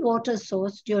only water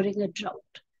source during a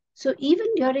drought. So even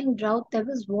during drought, there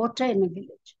was water in a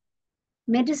village.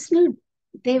 Medicinal,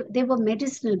 they were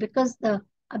medicinal because the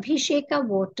Abhisheka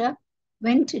water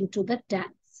went into the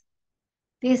tanks.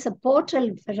 They support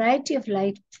a variety of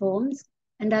life forms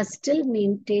and are still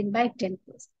maintained by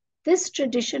temples. This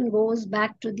tradition goes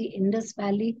back to the Indus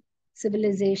Valley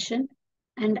civilization,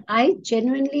 and I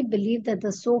genuinely believe that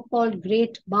the so-called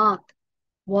Great Bath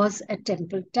was a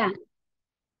temple tank.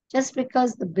 Just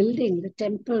because the building, the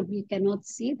temple, we cannot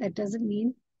see, that doesn't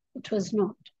mean it was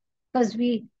not. Because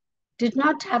we did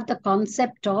not have the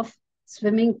concept of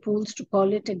swimming pools to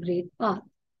call it a great bath.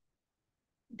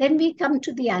 Then we come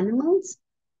to the animals,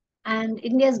 and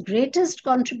India's greatest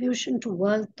contribution to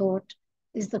world thought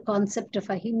is the concept of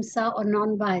ahimsa or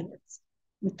non-violence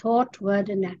in thought, word,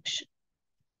 and action.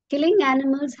 Killing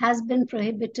animals has been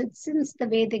prohibited since the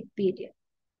Vedic period.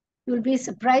 You will be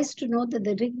surprised to know that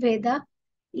the Rig Veda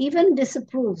even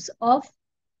disapproves of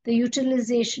the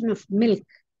utilization of milk,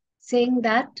 saying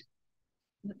that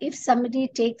if somebody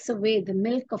takes away the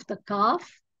milk of the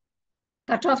calf,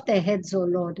 cut off their heads, oh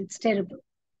Lord, it's terrible.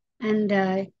 And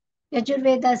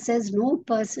Yajurveda says no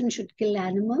person should kill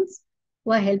animals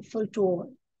who are helpful to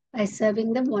all. By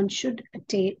serving them, one should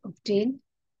obtain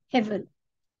heaven.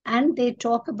 And they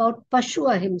talk about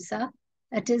Pashu Ahimsa,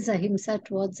 that is ahimsa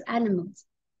towards animals.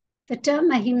 The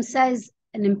term ahimsa is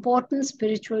an important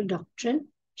spiritual doctrine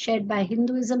shared by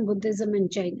Hinduism, Buddhism,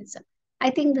 and Jainism. I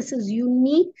think this is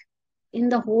unique in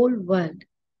the whole world.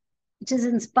 It is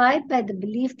inspired by the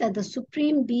belief that the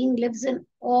Supreme Being lives in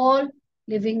all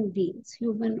living beings,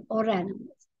 human or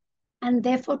animals. And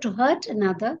therefore, to hurt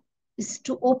another is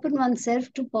to open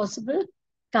oneself to possible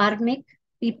karmic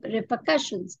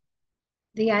repercussions.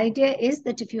 The idea is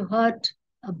that if you hurt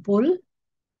a bull,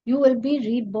 you will be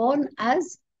reborn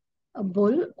as a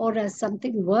bull or as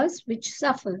something worse which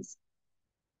suffers.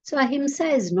 So ahimsa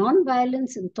is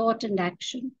non-violence in thought and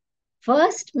action,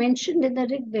 first mentioned in the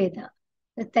Rig Veda,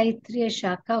 the Taittiriya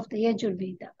Shaka of the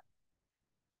Yajurveda.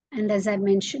 And as I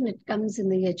mentioned, it comes in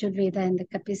the Yajurveda in the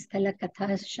Kapisthala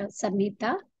Katha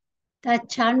Samhita. The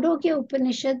Chandogya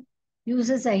Upanishad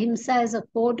uses ahimsa as a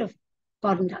code of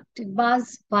conduct. It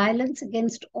bars violence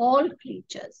against all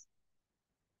creatures.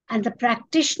 And the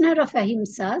practitioner of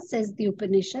ahimsa, says the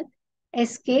Upanishad,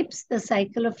 escapes the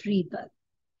cycle of rebirth.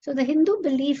 So the Hindu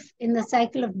belief in the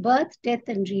cycle of birth, death,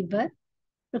 and rebirth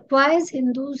requires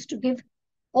Hindus to give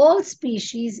all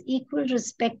species equal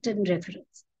respect and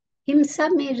reverence. Himsa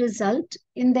may result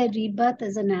in their rebirth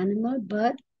as an animal,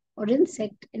 bird, or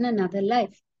insect in another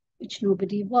life, which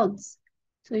nobody wants.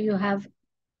 So you have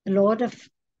the Lord of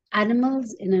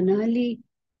Animals in an early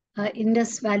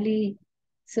Indus Valley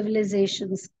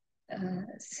civilization's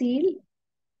seal.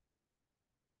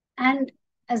 And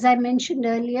as I mentioned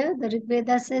earlier, the Rig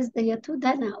Veda says the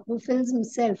Yatudhana, who fills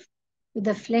himself with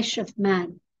the flesh of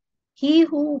man. He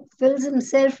who fills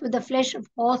himself with the flesh of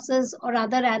horses or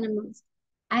other animals,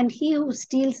 and he who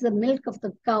steals the milk of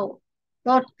the cow,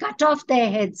 Lord, cut off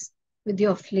their heads with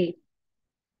your flame.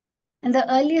 And the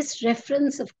earliest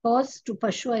reference, of course, to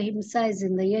Pashu Ahimsa is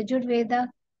in the Yajur Veda.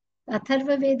 The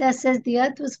Atharva Veda says the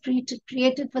earth was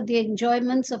created for the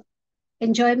enjoyment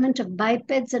of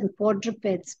bipeds and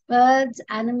quadrupeds, birds,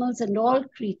 animals, and all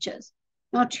creatures,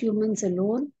 not humans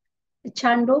alone. The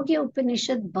Chandogya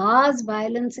Upanishad bars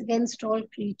violence against all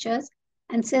creatures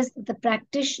and says that the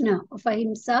practitioner of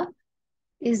ahimsa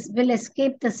will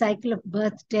escape the cycle of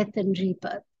birth, death, and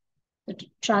rebirth, the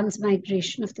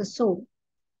transmigration of the soul.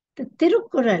 The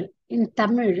Tirukural in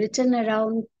Tamil, written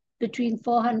around between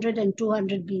 400 and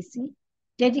 200 BC,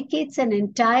 dedicates an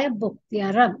entire book, the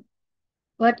Aram.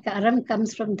 Word Aram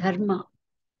comes from Dharma,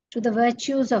 to the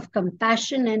virtues of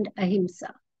compassion and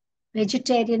ahimsa,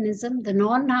 vegetarianism, the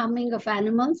non-harming of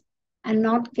animals, and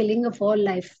non-killing of all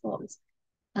life forms.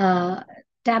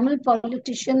 Tamil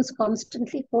politicians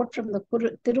constantly quote from the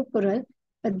Tirukural,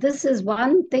 but this is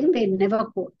one thing they never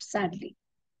quote, sadly.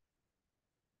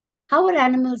 How are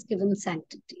animals given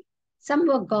sanctity? Some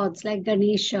were gods like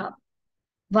Ganesha,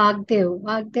 Vagdev.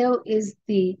 Vagdev is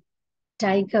the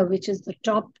tiger, which is the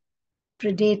top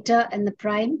predator and the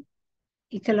prime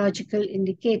ecological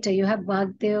indicator. You have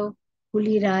Vagdev,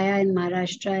 Huliraya in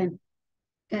Maharashtra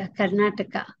and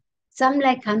Karnataka. Some,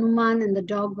 like Hanuman and the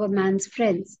dog, were man's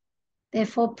friends.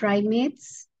 Therefore,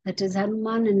 primates, that is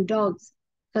Hanuman and dogs,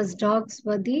 because dogs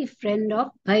were the friend of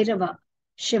Bhairava,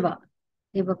 Shiva.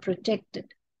 They were protected.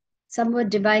 Some were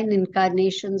divine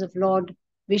incarnations of Lord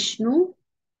Vishnu,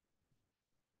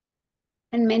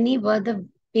 and many were the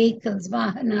vehicles,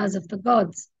 vahanas of the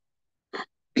gods.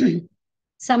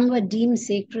 Some were deemed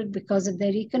sacred because of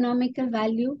their economical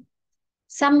value.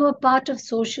 Some were part of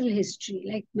social history,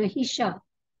 like Mahisha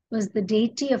was the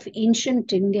deity of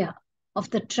ancient India, of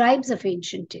the tribes of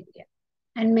ancient India.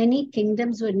 And many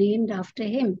kingdoms were named after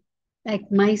him, like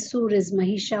Mysore is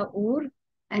Mahisha-ur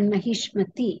and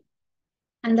Mahishmati.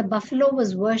 And the buffalo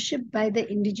was worshipped by the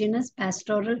indigenous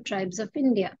pastoral tribes of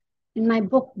India. In my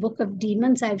book, Book of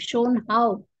Demons, I've shown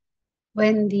how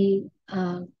when the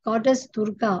goddess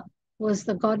Durga was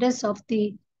the goddess of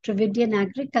the Dravidian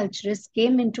agriculturists,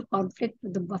 came into conflict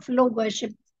with the buffalo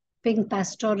worshipping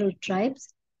pastoral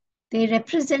tribes, they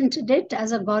represented it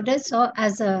as a goddess or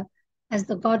as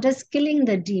the goddess killing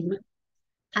the demon.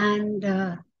 And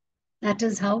that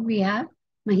is how we have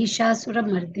Mahishasura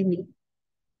Mardini.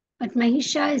 But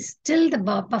Mahisha is still the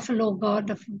buffalo god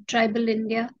of tribal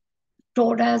India,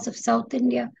 Todas of South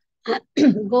India,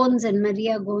 Gonds and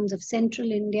Maria Gonds of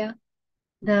Central India,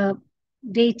 the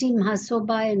deity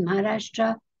Mahasoba in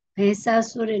Maharashtra,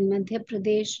 Mahesasur in Madhya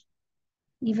Pradesh,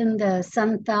 even the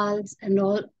Santals and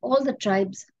all the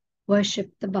tribes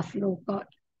worship the buffalo god.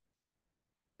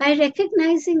 By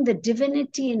recognizing the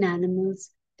divinity in animals,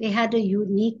 they had a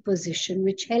unique position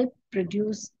which helped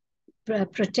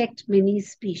protect many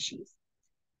species.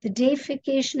 The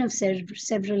deification of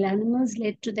several animals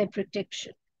led to their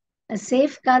protection, a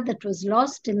safeguard that was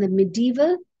lost in the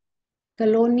medieval,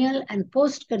 colonial, and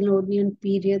post-colonial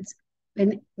periods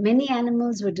when many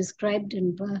animals were described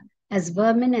as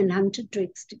vermin and hunted to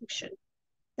extinction.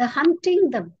 The hunting,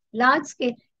 the large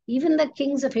scale, even the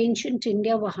kings of ancient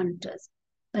India were hunters.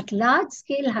 But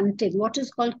large-scale hunting, what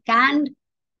is called canned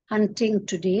hunting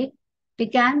today,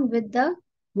 began with the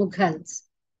Mughals.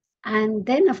 And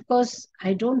then, of course,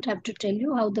 I don't have to tell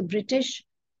you how the British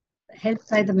helped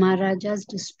by the Maharajas,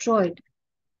 destroyed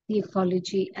the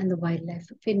ecology and the wildlife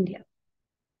of India.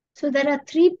 So there are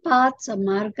three paths or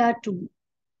marga to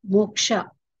moksha,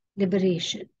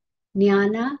 liberation: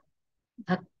 jnana,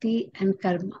 bhakti, and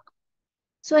karma.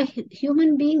 So a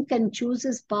human being can choose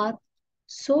his path,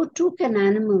 so too can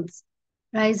animals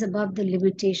rise above the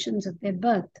limitations of their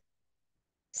birth.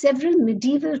 Several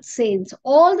medieval saints,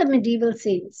 all the medieval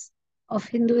saints of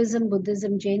Hinduism,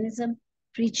 Buddhism, Jainism,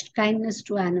 preached kindness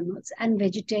to animals and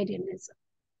vegetarianism.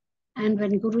 And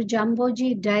when Guru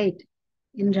Jamboji died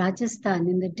in Rajasthan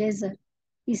in the desert,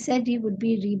 he said he would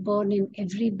be reborn in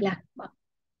every black buck.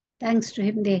 Thanks to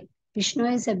him, the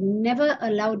Bishnois have never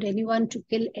allowed anyone to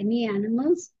kill any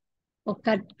animals or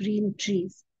cut green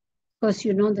trees. Of course,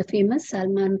 you know the famous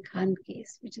Salman Khan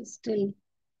case, which is still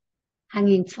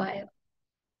hanging fire.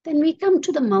 Then we come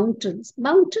to the mountains.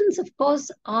 Mountains, of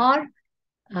course, are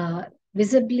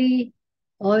visibly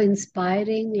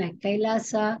awe-inspiring, like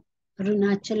Kailasa,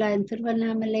 Arunachala and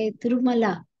Tiruvannamalai,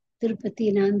 Tirumala, Tirupati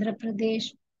in Andhra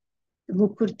Pradesh, the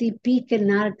Mukurti Peak in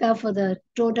Narka for the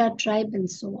Toda tribe,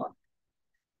 and so on.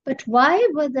 But why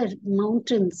were the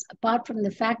mountains, apart from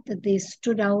the fact that they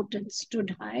stood out and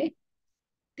stood high,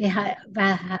 they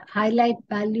highlight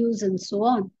values and so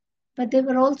on, but they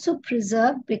were also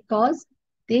preserved because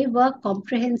they were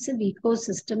comprehensive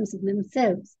ecosystems in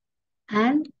themselves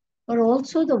and were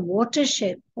also the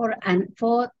watershed for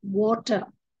water,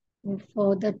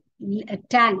 for the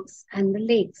tanks and the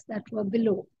lakes that were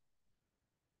below.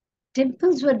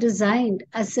 Temples were designed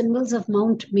as symbols of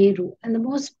Mount Meru, and the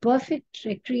most perfect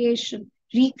recreation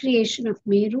of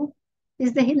Meru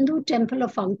is the Hindu temple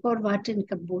of Angkor Wat in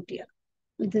Cambodia,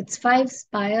 with its 5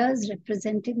 spires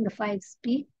representing the 5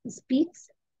 peaks,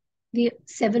 the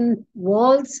 7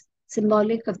 walls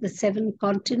symbolic of the 7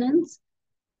 continents,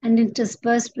 and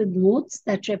interspersed with moats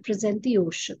that represent the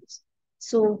oceans.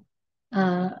 So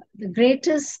the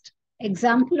greatest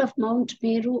example of Mount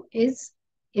Meru is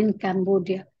in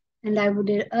Cambodia. And I would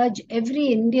urge every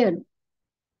Indian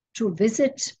to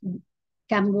visit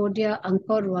Cambodia,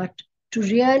 Angkor Wat, to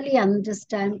really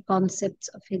understand concepts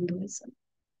of Hinduism.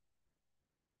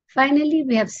 Finally,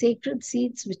 we have sacred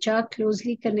seeds, which are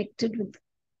closely connected with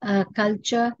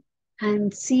culture,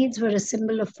 and seeds were a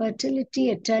symbol of fertility,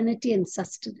 eternity, and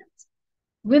sustenance.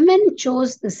 Women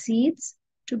chose the seeds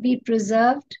to be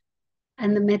preserved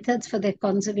and the methods for their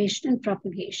conservation and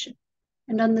propagation.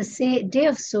 And on the day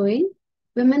of sowing,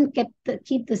 women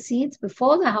keep the seeds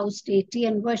before the house deity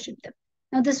and worship them.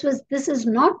 Now, this is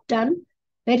not done,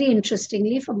 very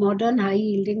interestingly, for modern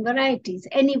high-yielding varieties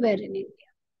anywhere in India.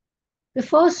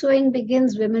 Before sowing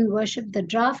begins, women worship the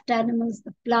draft animals,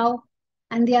 the plow,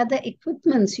 and the other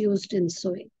equipments used in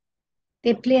sowing.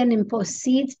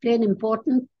 Seeds play an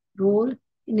important role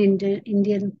in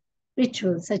Indian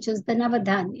rituals, such as the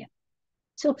Navadhanya.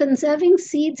 So conserving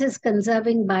seeds is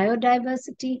conserving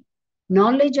biodiversity,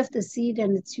 knowledge of the seed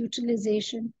and its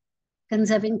utilization,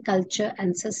 conserving culture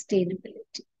and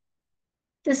sustainability.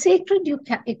 The sacred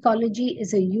ecology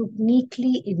is a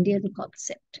uniquely Indian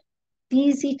concept.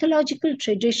 These ecological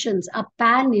traditions are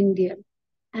pan-Indian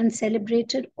and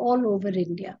celebrated all over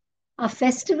India. Our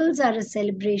festivals are a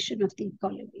celebration of the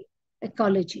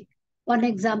ecology. One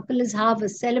example is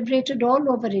harvest, celebrated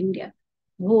all over India.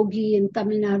 Bhogi in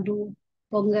Tamil Nadu,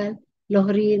 Pongal,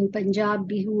 Lohri in Punjab,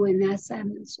 Bihu in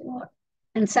Assam, and so on.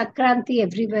 And Sankranti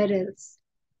everywhere else.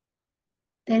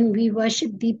 Then we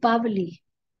worship Deepavali.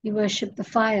 We worship the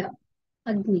fire,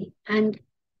 Agni, and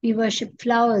we worship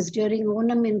flowers during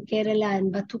Onam in Kerala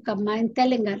and Bathukamma in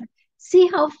Telangana. See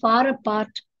how far apart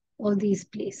all these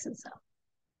places are.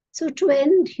 So to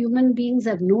end, human beings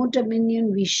have no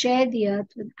dominion. We share the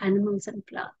earth with animals and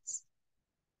plants.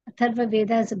 Atharva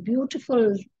Veda is a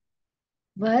beautiful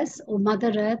verse. O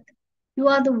Mother Earth, you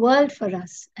are the world for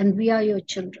us, and we are your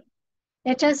children.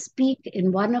 Let us speak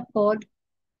in one accord.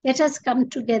 Let us come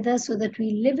together so that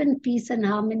we live in peace and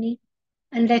harmony,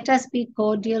 and let us be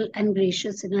cordial and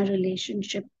gracious in our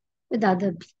relationship with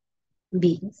other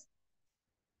beings.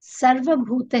 Sarva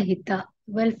Bhuta Hita,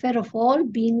 welfare of all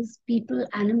beings, people,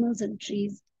 animals, and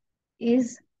trees,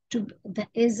 is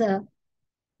a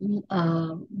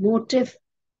motive,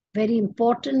 very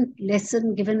important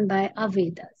lesson given by our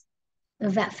Vedas.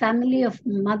 The family of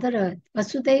Mother Earth,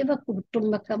 Vasudhaiva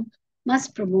Kutumbakam,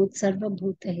 must promote Sarva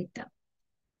Bhuta Hita.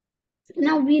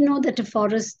 Now we know that if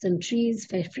forests and trees,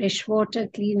 fresh water,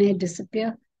 clean air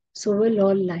disappear, so will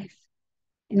all life.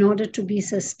 In order to be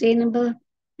sustainable,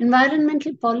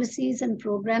 environmental policies and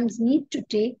programs need to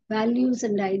take values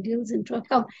and ideals into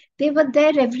account. They were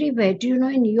there everywhere. Do you know,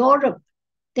 in Europe,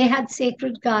 they had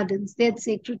sacred gardens, they had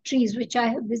sacred trees, which I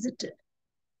have visited.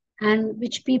 and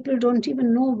which people don't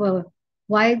even know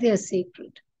why they are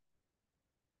sacred.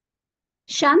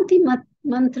 Shanti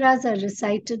mantras are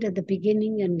recited at the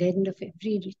beginning and end of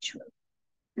every ritual.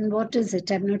 And what is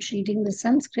it? I'm not reading the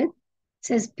Sanskrit. It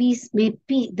says peace, may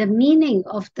peace. The meaning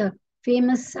of the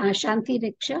famous Shanti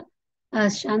Riksha,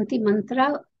 Shanti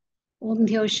mantra, Om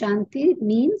Dhyo Shanti,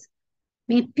 means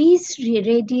may peace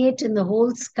radiate in the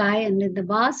whole sky and in the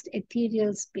vast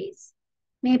ethereal space.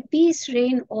 May peace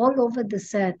reign all over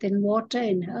this earth, in water,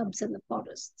 in herbs, and the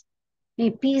forests. May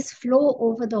peace flow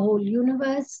over the whole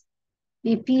universe.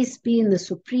 May peace be in the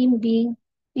Supreme Being.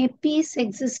 May peace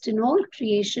exist in all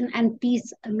creation and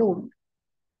peace alone.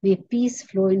 May peace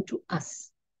flow into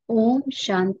us. Om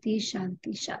Shanti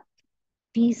Shanti Shanti.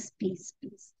 Peace, peace,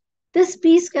 peace. This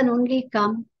peace can only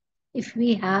come if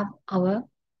we have our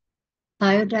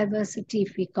biodiversity,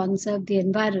 if we conserve the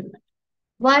environment.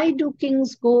 Why do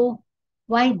kings go?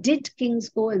 Why did kings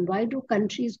go and why do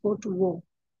countries go to war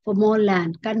for more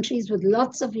land? Countries with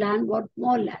lots of land want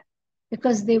more land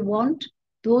because they want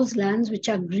those lands which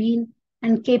are green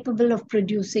and capable of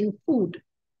producing food.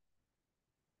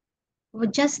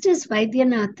 Justice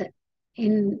Vaidyanathan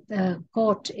in the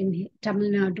court in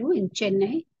Tamil Nadu, in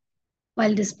Chennai,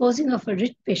 while disposing of a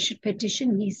writ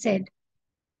petition, he said,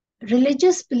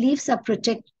 religious beliefs are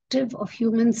protective of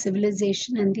human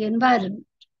civilization and the environment.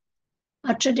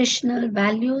 Our traditional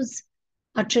values,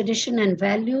 our tradition and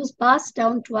values passed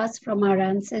down to us from our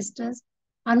ancestors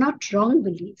are not wrong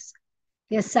beliefs.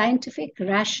 They are scientific,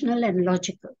 rational, and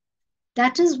logical.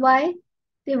 That is why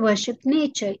they worship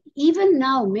nature. Even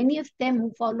now, many of them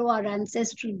who follow our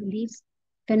ancestral beliefs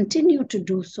continue to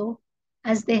do so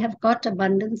as they have got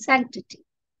abundant sanctity.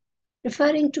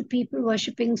 Referring to people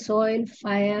worshipping soil,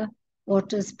 fire,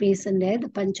 water, space, and air, the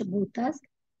Panchabhutas,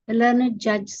 the learned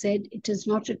judge said it is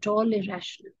not at all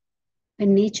irrational.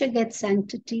 When nature gets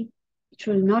sanctity, it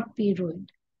will not be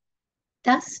ruined.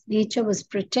 Thus, nature was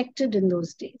protected in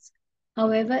those days.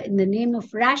 However, in the name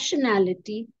of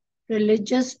rationality,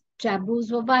 religious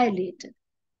taboos were violated,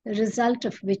 the result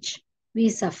of which we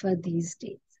suffer these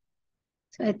days.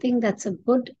 So I think that's a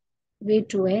good way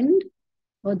to end.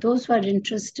 For those who are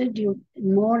interested in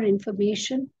more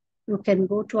information, you can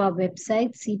go to our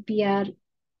website, CPREEC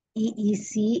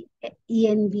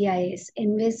ENVIS.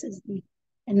 ENVIS is the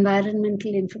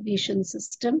Environmental Information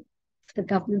System of the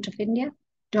Government of India,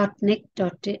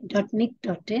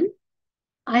 .nic.in.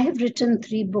 I have written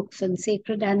 3 books on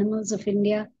sacred animals of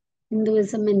India,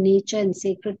 Hinduism and nature, and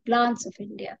sacred plants of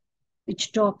India,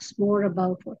 which talks more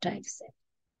about what I've said.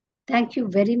 Thank you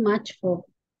very much for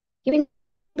giving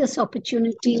this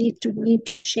opportunity to me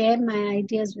to share my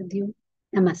ideas with you.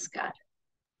 Namaskar.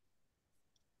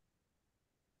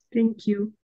 Thank you.